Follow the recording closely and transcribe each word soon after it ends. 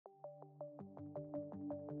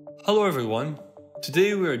Hello everyone,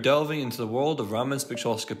 today we are delving into the world of Raman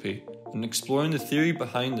spectroscopy and exploring the theory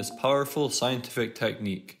behind this powerful scientific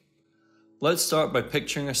technique. Let's start by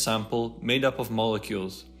picturing a sample made up of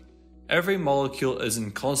molecules. Every molecule is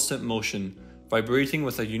in constant motion, vibrating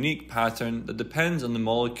with a unique pattern that depends on the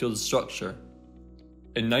molecule's structure.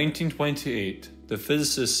 In 1928, the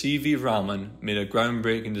physicist C.V. Raman made a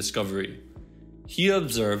groundbreaking discovery. He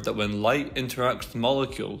observed that when light interacts with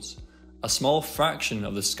molecules, a small fraction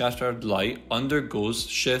of the scattered light undergoes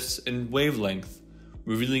shifts in wavelength,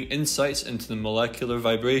 revealing insights into the molecular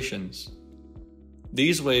vibrations.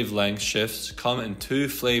 These wavelength shifts come in two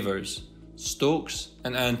flavors, Stokes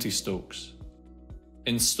and Anti-Stokes.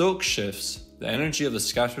 In Stokes shifts, the energy of the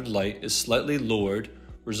scattered light is slightly lowered,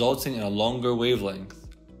 resulting in a longer wavelength.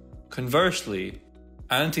 Conversely,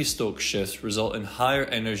 Anti-Stokes shifts result in higher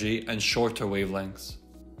energy and shorter wavelengths.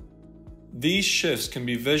 These shifts can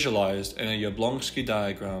be visualized in a Jablonski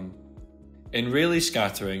diagram. In Rayleigh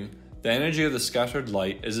scattering, the energy of the scattered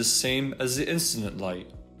light is the same as the incident light.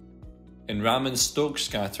 In Raman-Stokes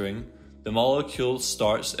scattering, the molecule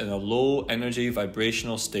starts in a low energy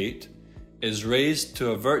vibrational state, is raised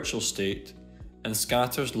to a virtual state, and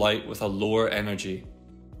scatters light with a lower energy.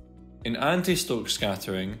 In Anti-Stokes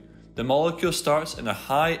scattering, the molecule starts in a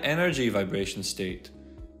high energy vibration state,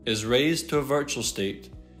 is raised to a virtual state,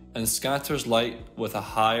 and scatters light with a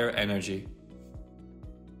higher energy.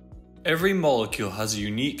 Every molecule has a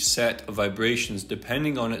unique set of vibrations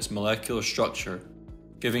depending on its molecular structure,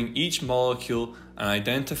 giving each molecule an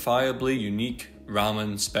identifiably unique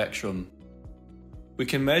Raman spectrum. We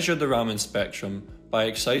can measure the Raman spectrum by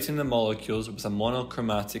exciting the molecules with a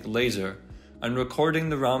monochromatic laser and recording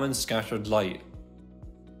the Raman scattered light.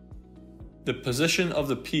 The position of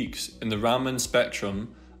the peaks in the Raman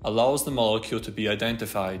spectrum allows the molecule to be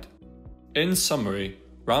identified. In summary,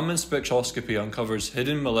 Raman spectroscopy uncovers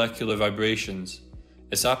hidden molecular vibrations.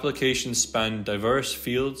 Its applications span diverse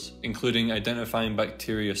fields, including identifying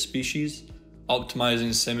bacteria species, optimizing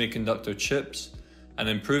semiconductor chips, and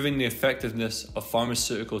improving the effectiveness of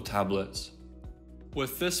pharmaceutical tablets.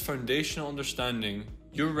 With this foundational understanding,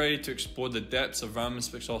 you're ready to explore the depths of Raman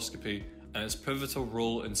spectroscopy and its pivotal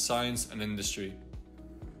role in science and industry.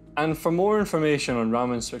 And for more information on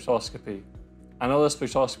Raman spectroscopy and other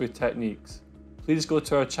spectroscopy techniques, please go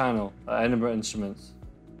to our channel at Edinburgh Instruments.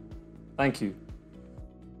 Thank you.